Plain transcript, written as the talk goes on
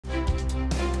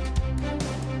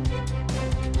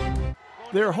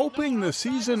They're hoping the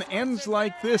season ends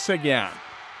like this again.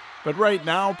 But right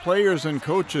now, players and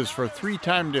coaches for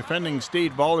three-time defending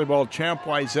state volleyball champ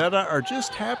Wayzata are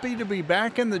just happy to be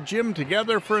back in the gym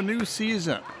together for a new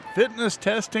season, fitness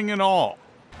testing and all.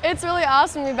 It's really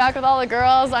awesome to be back with all the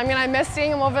girls. I mean, I miss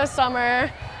seeing them over the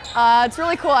summer. It's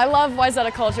really cool. I love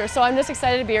Wayzata culture, so I'm just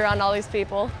excited to be around all these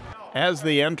people. As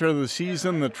they enter the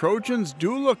season, the Trojans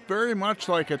do look very much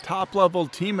like a top-level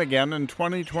team again in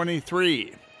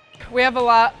 2023. We have a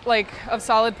lot of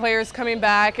solid players coming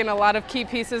back and a lot of key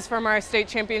pieces from our state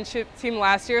championship team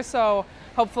last year, so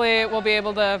hopefully we'll be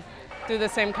able to do the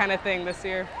same kind of thing this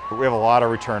year. We have a lot of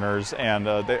returners, and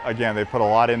they put a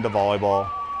lot into volleyball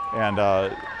and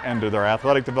into their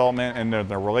athletic development and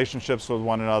their relationships with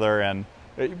one another, and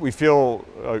we feel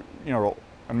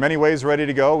in many ways ready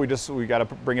to go. We got to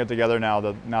bring it together now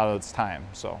that it's time.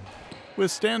 So. With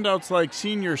standouts like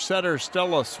senior setter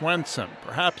Stella Swenson,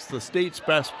 perhaps the state's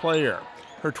best player,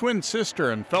 her twin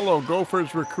sister and fellow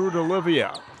Gophers recruit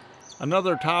Olivia,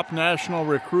 another top national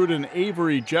recruit in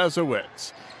Avery,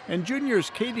 Jesewitz, and juniors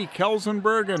Katie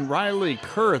Kelsenberg and Riley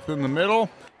Kurth in the middle,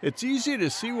 it's easy to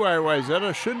see why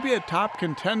Wayzata should be a top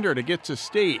contender to get to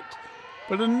state.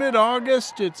 But in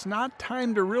mid-August, it's not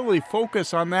time to really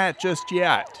focus on that just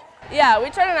yet. Yeah, we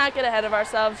try to not get ahead of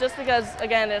ourselves just because,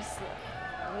 again, it's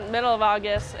middle of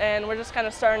August and we're just kind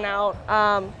of starting out.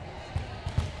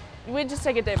 We just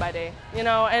take it day by day,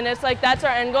 and it's like that's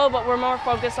our end goal, but we're more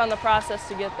focused on the process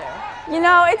to get there.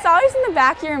 It's always in the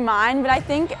back of your mind, but I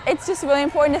think it's just really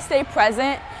important to stay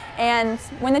present, and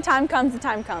when the time comes,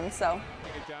 so.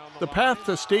 The path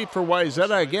to state for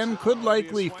Wayzata again could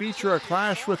likely feature a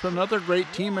clash with another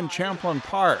great team in Champlain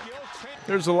Park.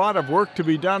 There's a lot of work to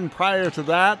be done prior to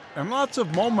that and lots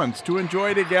of moments to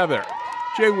enjoy together.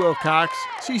 Jay Wilcox,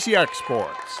 CCX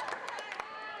Sports.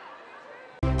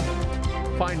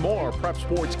 Find more prep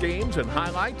sports games and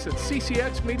highlights at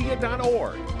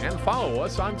ccxmedia.org and follow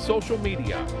us on social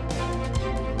media.